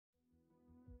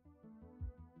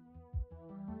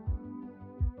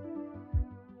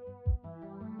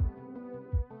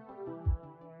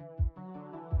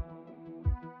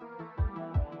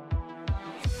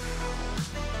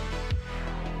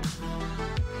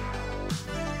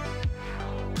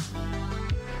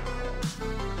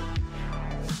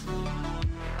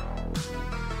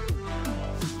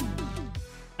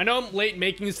I know I'm late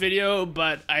making this video,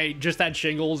 but I just had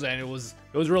shingles and it was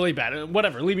really bad.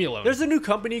 Whatever, leave me alone. There's a new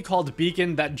company called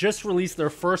BEACN that just released their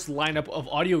first lineup of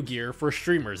audio gear for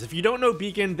streamers. If you don't know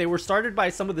BEACN, they were started by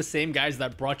some of the same guys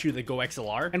that brought you the Go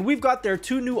XLR. And we've got their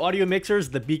two new audio mixers,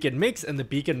 the BEACN Mix and the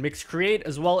BEACN Mix Create,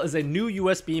 as well as a new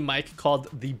USB mic called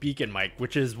the BEACN Mic,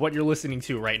 which is what you're listening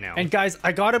to right now. And guys,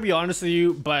 I gotta be honest with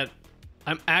you, but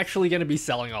I'm actually gonna be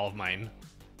selling all of mine.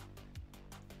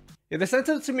 Yeah, they sent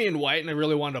it to me in white and I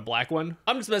really wanted a black one.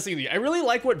 I'm just messing with you. I really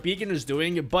like what BEACN is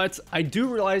doing, but I do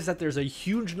realize that there's a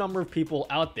huge number of people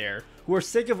out there who are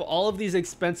sick of all of these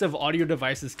expensive audio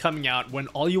devices coming out when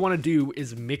all you want to do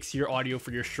is mix your audio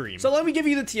for your stream. So let me give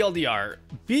you the TLDR.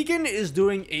 BEACN is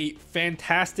doing a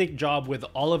fantastic job with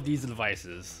all of these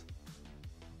devices,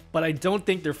 but I don't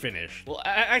think they're finished. Well,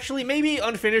 actually, maybe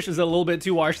unfinished is a little bit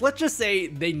too harsh. Let's just say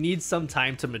they need some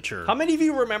time to mature. How many of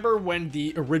you remember when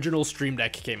the original Stream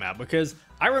Deck came out? Because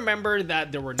I remember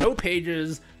that there were no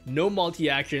pages, no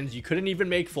multi-actions, you couldn't even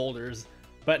make folders,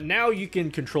 but now you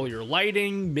can control your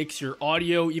lighting, mix your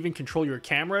audio, even control your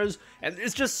cameras, and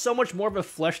it's just so much more of a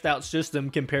fleshed out system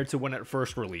compared to when it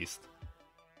first released.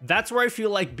 That's where I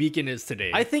feel like BEACN is today.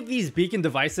 I think these BEACN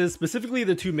devices, specifically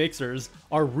the two mixers,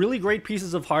 are really great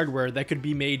pieces of hardware that could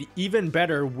be made even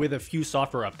better with a few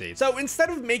software updates. So instead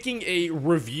of making a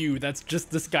review that's just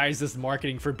disguised as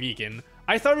marketing for BEACN,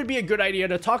 I thought it'd be a good idea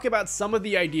to talk about some of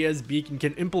the ideas BEACN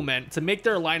can implement to make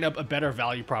their lineup a better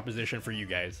value proposition for you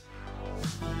guys.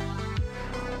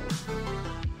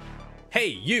 Hey,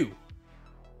 you!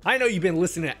 I know you've been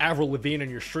listening to Avril Lavigne on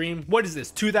your stream. What is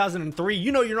this, 2003?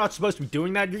 You know you're not supposed to be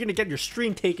doing that. You're gonna get your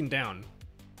stream taken down.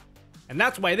 And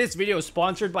that's why this video is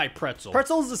sponsored by Pretzel.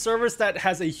 Pretzel is a service that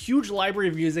has a huge library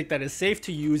of music that is safe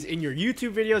to use in your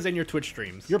YouTube videos and your Twitch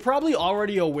streams. You're probably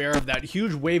already aware of that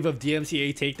huge wave of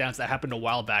DMCA takedowns that happened a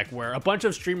while back where a bunch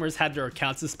of streamers had their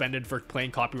accounts suspended for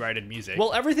playing copyrighted music.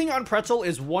 Well, everything on Pretzel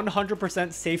is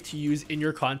 100% safe to use in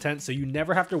your content, so you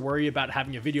never have to worry about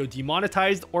having a video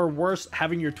demonetized or worse,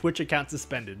 having your Twitch account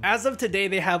suspended. As of today,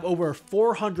 they have over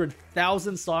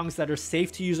 400,000 songs that are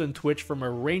safe to use on Twitch from a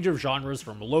range of genres,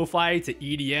 from lo-fi to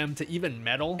EDM to even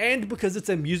metal. And because it's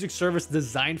a music service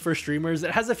designed for streamers,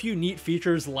 it has a few neat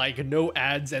features like no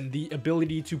ads and the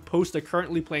ability to post a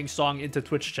currently playing song into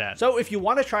Twitch chat. So if you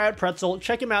want to try out Pretzel,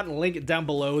 check them out and link it down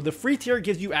below. The free tier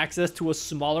gives you access to a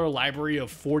smaller library of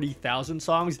 40,000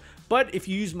 songs, but if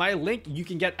you use my link, you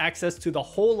can get access to the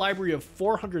whole library of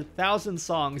 400,000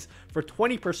 songs for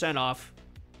 20% off.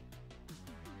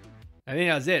 I think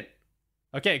that's it.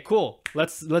 Okay, cool.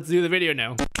 Let's do the video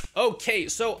now. Okay,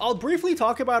 so I'll briefly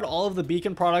talk about all of the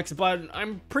BEACN products, but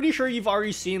I'm pretty sure you've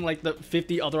already seen like the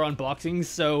 50 other unboxings,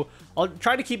 so I'll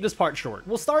try to keep this part short.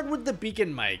 We'll start with the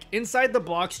BEACN Mic. Inside the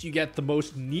box, you get the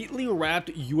most neatly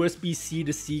wrapped USB-C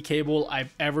to C cable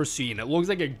I've ever seen. It looks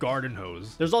like a garden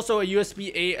hose. There's also a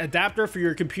USB-A adapter for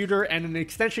your computer and an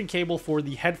extension cable for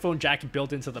the headphone jack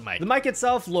built into the mic. The mic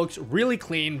itself looks really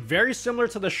clean, very similar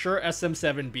to the Shure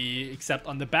SM7B, except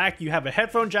on the back you have a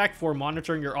headphone jack for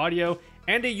monitoring your audio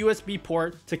and a USB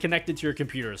port to connect it to your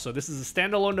computer. So this is a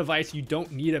standalone device. You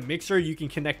don't need a mixer. You can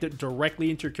connect it directly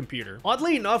into your computer.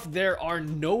 Oddly enough, there are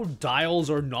no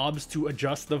dials or knobs to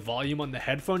adjust the volume on the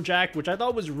headphone jack, which I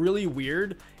thought was really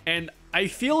weird. And I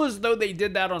feel as though they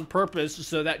did that on purpose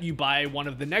so that you buy one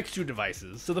of the next two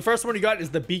devices. So the first one you got is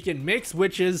the BEACN Mix,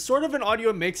 which is sort of an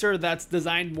audio mixer that's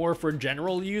designed more for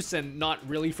general use and not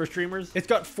really for streamers. It's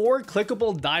got 4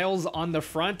 clickable dials on the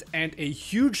front and a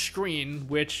huge screen,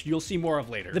 which you'll see more of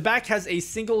later. The back has a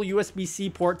single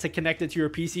USB-C port to connect it to your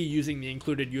PC using the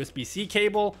included USB-C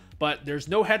cable, but there's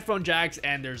no headphone jacks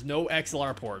and there's no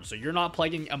XLR port, so you're not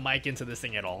plugging a mic into this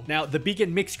thing at all. Now, the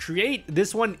BEACN Mix Create,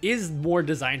 this one is more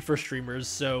designed for streamers,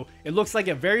 so it looks like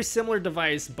a very similar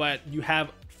device, but you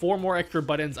have 4 more extra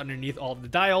buttons underneath all of the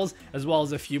dials, as well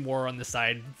as a few more on the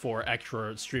side for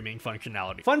extra streaming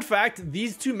functionality. Fun fact,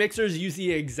 these two mixers use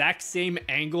the exact same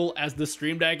angle as the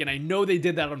Stream Deck, and I know they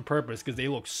did that on purpose because they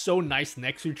look so nice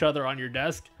next to each other on your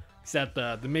desk, except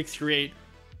the Mix Create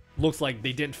looks like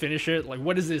they didn't finish it. Like,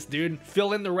 what is this, dude?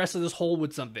 Fill in the rest of this hole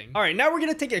with something. All right, now we're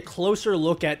gonna take a closer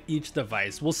look at each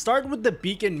device. We'll start with the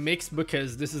BEACN Mix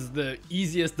because this is the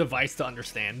easiest device to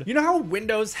understand. You know how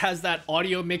Windows has that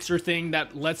audio mixer thing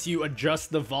that lets you adjust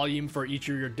the volume for each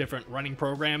of your different running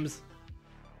programs?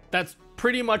 That's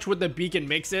pretty much what the BEACN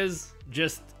Mix is,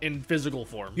 just in physical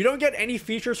form. You don't get any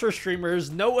features for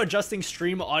streamers, no adjusting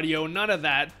stream audio, none of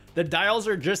that. The dials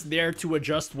are just there to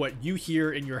adjust what you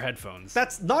hear in your headphones.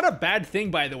 That's not a bad thing,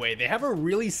 by the way. They have a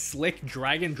really slick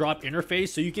drag and drop interface,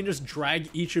 so you can just drag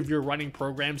each of your running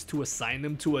programs to assign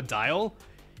them to a dial.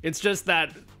 It's just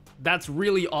that That's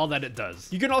really all that it does.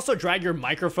 You can also drag your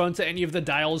microphone to any of the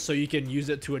dials so you can use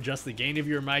it to adjust the gain of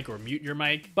your mic or mute your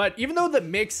mic. But even though the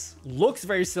Mix looks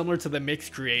very similar to the Mix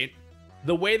Create,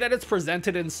 the way that it's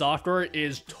presented in software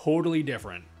is totally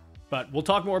different. But we'll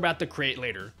talk more about the Create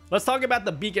later. Let's talk about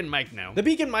the BEACN Mic now. The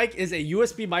BEACN Mic is a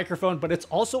USB microphone, but it's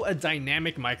also a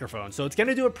dynamic microphone. So it's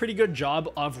gonna do a pretty good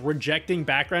job of rejecting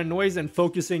background noise and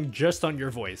focusing just on your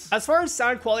voice. As far as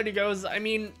sound quality goes, I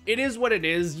mean, it is what it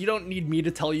is. You don't need me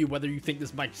to tell you whether you think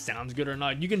this mic sounds good or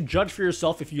not. You can judge for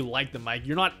yourself if you like the mic.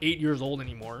 You're not 8 years old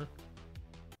anymore.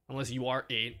 Unless you are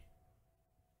 8.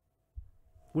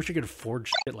 Wish I could afford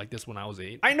shit like this when I was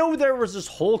 8. I know there was this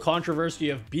whole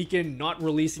controversy of BEACN not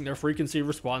releasing their frequency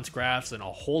response graphs and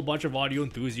a whole bunch of audio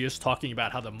enthusiasts talking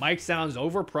about how the mic sounds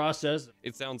overprocessed.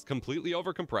 It sounds completely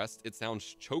overcompressed. It sounds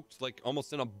choked like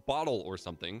almost in a bottle or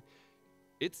something.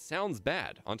 It sounds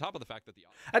bad, on top of the fact that the...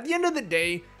 At the end of the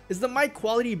day, is the mic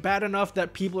quality bad enough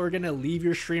that people are gonna leave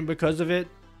your stream because of it?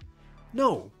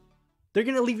 No. They're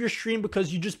gonna leave your stream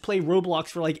because you just play Roblox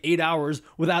for like 8 hours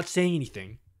without saying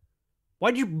anything.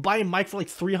 Why'd you buy a mic for like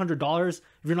 $300 if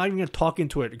you're not even gonna talk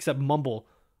into it except mumble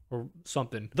or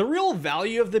something? The real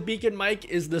value of the BEACN Mic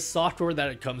is the software that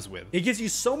it comes with. It gives you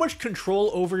so much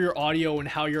control over your audio and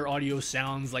how your audio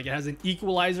sounds. Like, it has an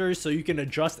equalizer so you can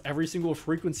adjust every single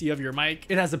frequency of your mic.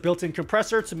 It has a built-in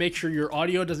compressor to make sure your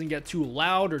audio doesn't get too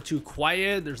loud or too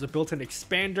quiet. There's a built-in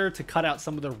expander to cut out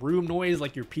some of the room noise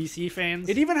like your PC fans.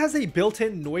 It even has a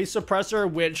built-in noise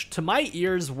suppressor, which to my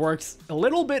ears works a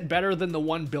little bit better than the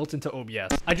one built into OBS.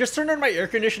 I just turned on my air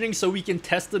conditioning so we can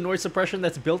test the noise suppression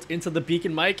that's built into the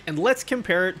BEACN Mic, and let's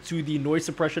compare it to the noise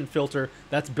suppression filter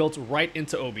that's built right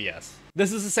into OBS.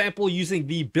 This is a sample using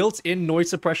the built-in noise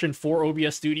suppression for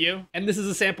OBS Studio, and this is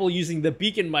a sample using the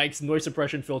BEACN Mic's noise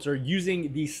suppression filter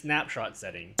using the snapshot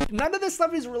setting. None of this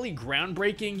stuff is really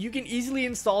groundbreaking. You can easily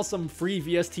install some free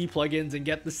VST plugins and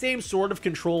get the same sort of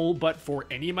control, but for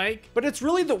any mic. But it's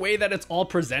really the way that it's all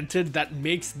presented that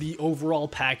makes the overall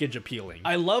package appealing.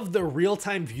 I love the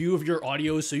real-time view of your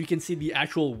audio so you can see the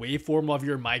actual waveform of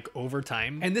your mic over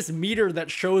time, and this meter that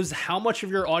shows how much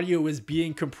of your audio is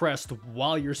being compressed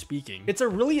while you're speaking. It's a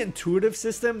really intuitive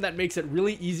system that makes it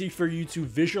really easy for you to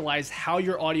visualize how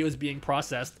your audio is being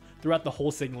processed throughout the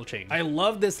whole signal chain. I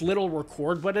love this little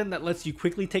record button that lets you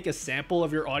quickly take a sample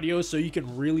of your audio so you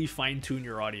can really fine-tune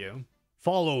your audio.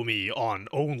 Follow me on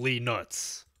Only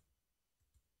Nuts.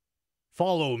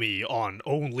 Follow me on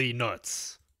Only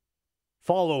Nuts.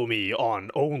 Follow me on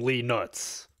Only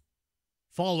Nuts.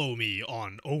 Follow me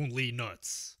on Only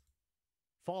Nuts.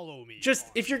 Follow me. Just,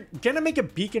 if you're gonna make a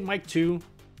BEACN Mic too,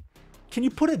 can you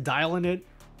put a dial in it?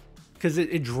 Because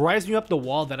it drives me up the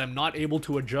wall that I'm not able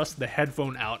to adjust the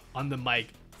headphone out on the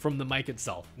mic from the mic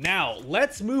itself. Now,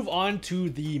 let's move on to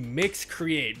the Mix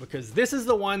Create, because this is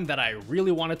the one that I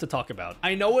really wanted to talk about.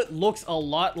 I know it looks a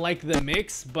lot like the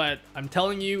Mix, but I'm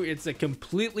telling you, it's a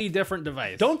completely different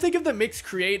device. Don't think of the Mix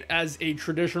Create as a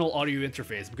traditional audio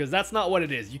interface, because that's not what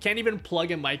it is. You can't even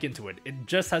plug a mic into it. It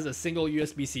just has a single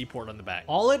USB-C port on the back.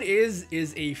 All it is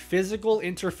a physical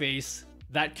interface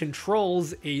that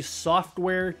controls a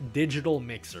software digital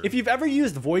mixer. If you've ever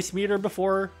used Voicemeeter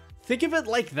before, think of it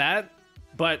like that,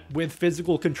 but with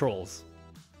physical controls.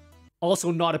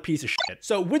 Also not a piece of shit.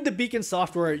 So with the BEACN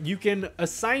software, you can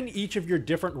assign each of your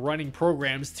different running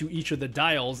programs to each of the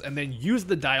dials and then use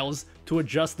the dials to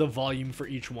adjust the volume for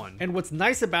each one. And what's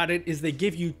nice about it is they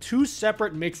give you two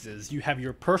separate mixes. You have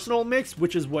your personal mix,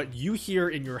 which is what you hear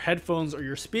in your headphones or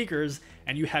your speakers,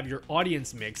 and you have your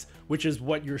audience mix, which is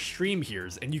what your stream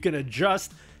hears. And you can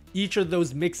adjust each of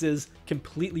those mixes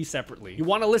completely separately. You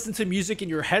want to listen to music in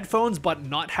your headphones but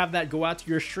not have that go out to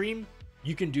your stream?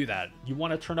 You can do that. You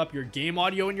want to turn up your game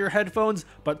audio in your headphones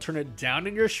but turn it down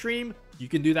in your stream? You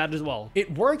can do that as well.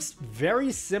 It works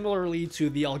very similarly to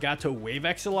the Elgato Wave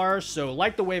XLR. So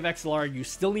like the Wave XLR, you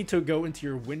still need to go into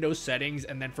your Windows settings,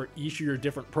 and then for each of your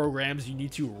different programs, you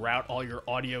need to route all your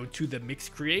audio to the Mix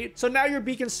Create. So now your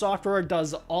BEACN software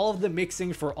does all of the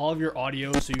mixing for all of your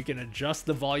audio, so you can adjust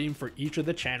the volume for each of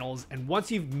the channels. And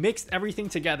once you've mixed everything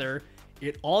together,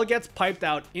 it all gets piped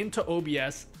out into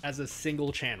OBS as a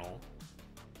single channel.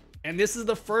 And this is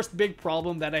the first big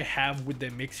problem that I have with the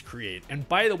Mix Create. And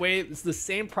by the way, it's the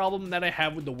same problem that I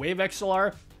have with the Wave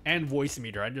XLR and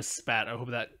Voicemeeter. I just spat. I hope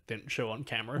that didn't show on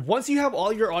camera. Once you have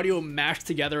all your audio mashed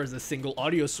together as a single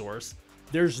audio source,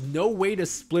 there's no way to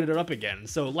split it up again.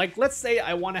 So like, let's say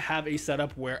I want to have a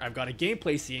setup where I've got a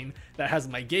gameplay scene that has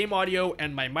my game audio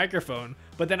and my microphone,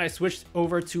 but then I switched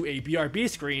over to a BRB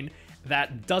screen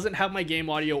that doesn't have my game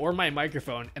audio or my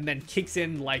microphone and then kicks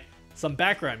in like some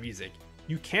background music.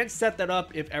 you can't set that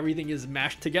up if everything is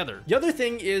mashed together. The other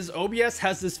thing is OBS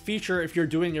has this feature if you're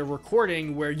doing a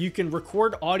recording where you can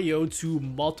record audio to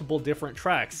multiple different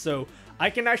tracks. So I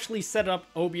can actually set up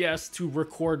OBS to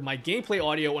record my gameplay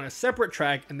audio on a separate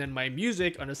track and then my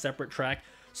music on a separate track,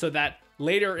 so that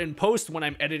later in post when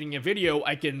I'm editing a video,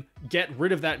 I can get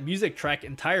rid of that music track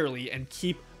entirely and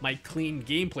keep my clean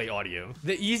gameplay audio.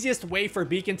 The easiest way for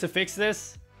BEACN to fix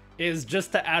this is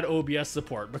just to add OBS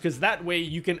support, because that way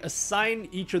you can assign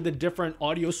each of the different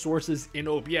audio sources in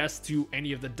OBS to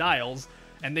any of the dials,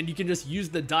 and then you can just use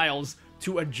the dials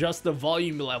to adjust the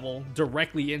volume level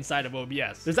directly inside of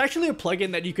OBS. There's actually a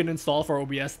plugin that you can install for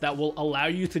OBS that will allow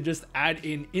you to just add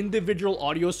in individual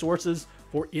audio sources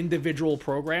for individual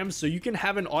programs. So you can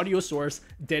have an audio source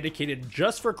dedicated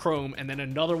just for Chrome, and then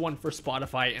another one for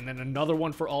Spotify, and then another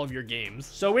one for all of your games.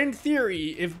 So in theory,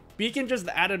 if BEACN just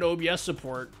added OBS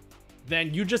support,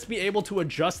 then you'd just be able to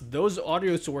adjust those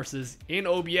audio sources in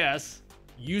OBS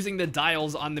using the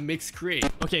dials on the Mix Create.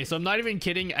 Okay, so I'm not even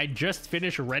kidding, I just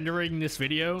finished rendering this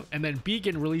video, and then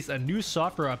BEACN released a new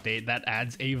software update that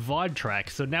adds a VOD track.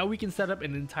 So now we can set up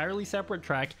an entirely separate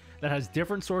track that has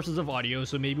different sources of audio.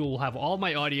 So maybe we'll have all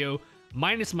my audio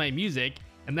minus my music,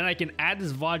 and then I can add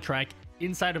this VOD track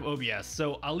inside of OBS.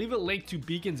 So I'll leave a link to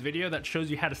BEACN's video that shows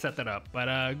you how to set that up.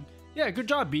 But yeah, good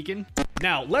job, BEACN.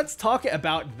 Now, let's talk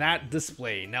about that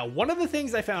display. Now, one of the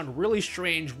things I found really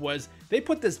strange was they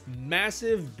put this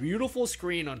massive, beautiful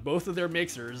screen on both of their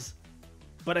mixers,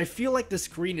 but I feel like the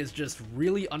screen is just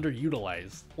really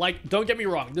underutilized. Like, don't get me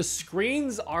wrong, the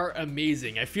screens are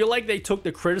amazing. I feel like they took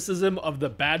the criticism of the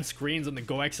bad screens on the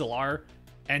Go XLR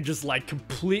and just like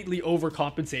completely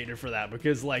overcompensated for that,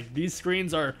 because like these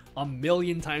screens are a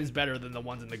million times better than the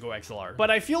ones in the Go XLR.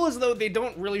 But I feel as though they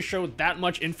don't really show that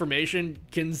much information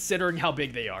considering how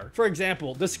big they are. For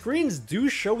example, the screens do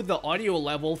show the audio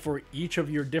level for each of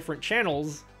your different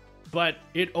channels, but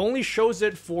it only shows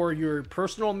it for your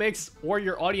personal mix or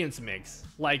your audience mix.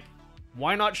 Like,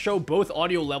 why not show both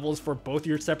audio levels for both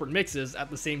your separate mixes at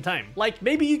the same time? Like,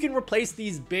 maybe you can replace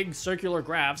these big circular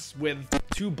graphs with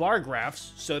 2 bar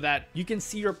graphs so that you can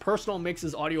see your personal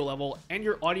mix's audio level and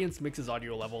your audience mix's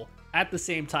audio level at the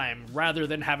same time, rather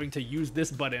than having to use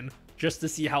this button just to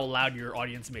see how loud your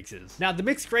audience mix is. Now, the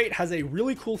Mix Create has a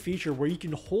really cool feature where you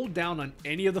can hold down on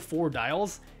any of the 4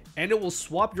 dials and it will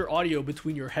swap your audio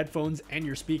between your headphones and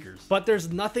your speakers. But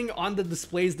there's nothing on the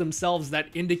displays themselves that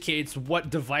indicates what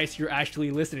device you're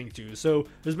actually listening to. So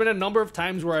there's been a number of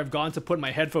times where I've gone to put my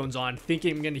headphones on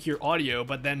thinking I'm going to hear audio,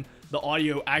 but then the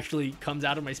audio actually comes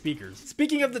out of my speakers.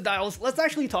 Speaking of the dials, let's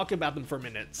actually talk about them for a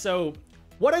minute. So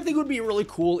what I think would be really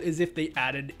cool is if they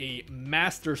added a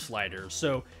master slider.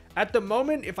 So at the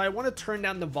moment, if I want to turn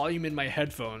down the volume in my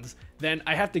headphones, then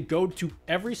I have to go to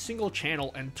every single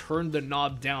channel and turn the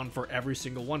knob down for every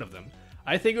single one of them.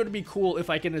 I think it would be cool if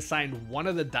I can assign one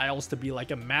of the dials to be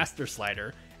like a master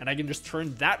slider, and I can just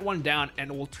turn that one down and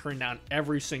it will turn down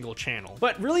every single channel.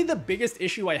 But really the biggest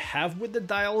issue I have with the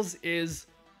dials is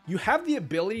you have the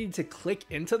ability to click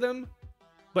into them,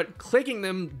 but clicking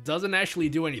them doesn't actually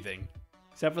do anything.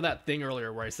 Except for that thing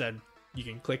earlier where I said you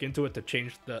can click into it to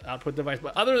change the output device.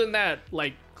 But other than that,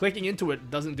 like, clicking into it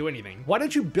doesn't do anything. Why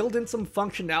don't you build in some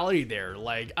functionality there?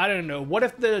 Like, I don't know, what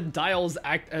if the dials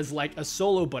act as like a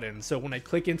solo button? So when I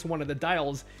click into one of the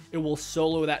dials, it will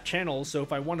solo that channel. So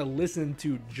if I want to listen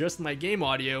to just my game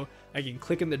audio, I can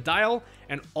click in the dial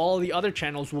and all the other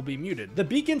channels will be muted. The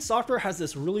BEACN software has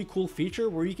this really cool feature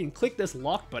where you can click this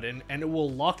lock button and it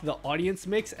will lock the audience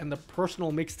mix and the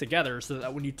personal mix together, so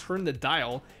that when you turn the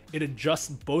dial, it adjusts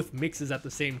both mixes at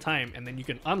the same time, and then you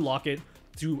can unlock it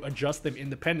to adjust them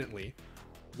independently.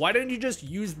 Why don't you just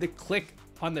use the click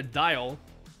on the dial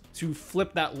to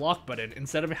flip that lock button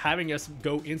instead of having us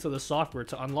go into the software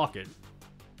to unlock it?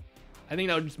 I think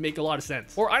that would just make a lot of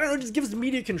sense. Or I don't know, just give us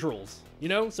media controls, you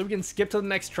know, so we can skip to the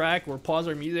next track or pause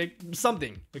our music,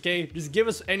 something, okay? Just give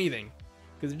us anything,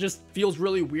 because it just feels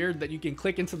really weird that you can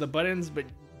click into the buttons, but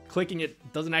clicking it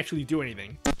doesn't actually do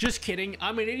anything. Just kidding,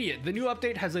 I'm an idiot. The new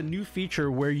update has a new feature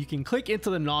where you can click into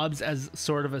the knobs as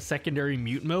sort of a secondary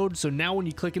mute mode. So now when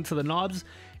you click into the knobs,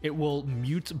 it will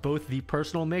mute both the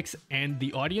personal mix and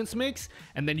the audience mix,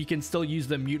 and then you can still use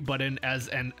the mute button as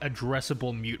an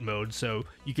addressable mute mode. So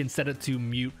you can set it to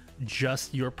mute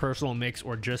just your personal mix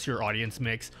or just your audience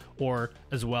mix, or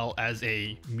as well as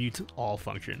a mute all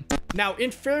function. Now, in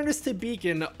fairness to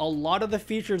BEACN, a lot of the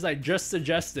features I just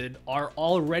suggested are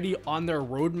already on their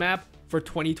roadmap for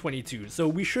 2022. So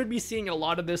we should be seeing a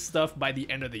lot of this stuff by the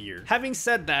end of the year. Having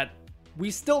said that,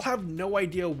 we still have no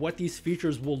idea what these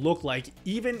features will look like,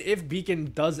 even if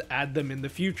BEACN does add them in the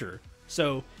future.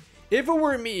 So If it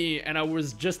were me and I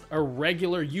was just a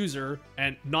regular user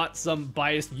and not some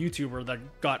biased YouTuber that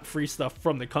got free stuff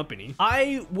from the company,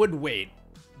 I would wait.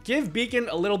 Give BEACN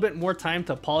a little bit more time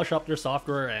to polish up their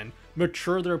software and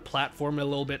mature their platform a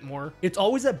little bit more. It's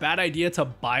always a bad idea to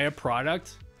buy a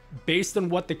product based on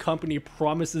what the company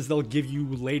promises they'll give you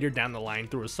later down the line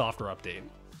through a software update,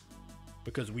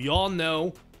 because we all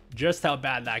know just how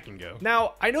bad that can go.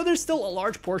 Now, I know there's still a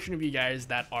large portion of you guys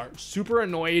that are super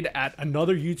annoyed at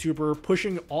another YouTuber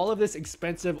pushing all of this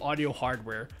expensive audio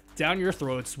hardware down your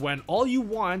throats when all you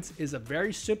want is a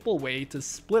very simple way to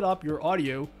split up your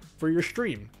audio for your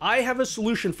stream. I have a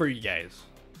solution for you guys,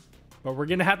 but we're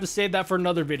gonna have to save that for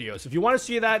another video. So if you want to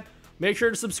see that, make sure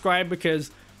to subscribe,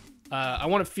 because I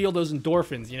want to feel those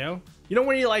endorphins, you know? You know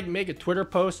when you like make a Twitter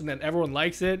post and then everyone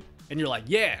likes it and you're like,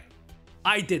 yeah,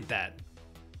 I did that.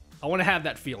 I want to have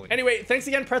that feeling. Anyway, thanks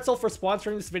again, Pretzel, for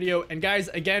sponsoring this video. And guys,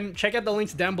 again, check out the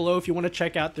links down below if you want to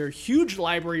check out their huge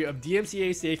library of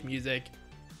DMCA safe music.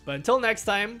 But until next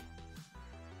time,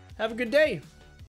 have a good day.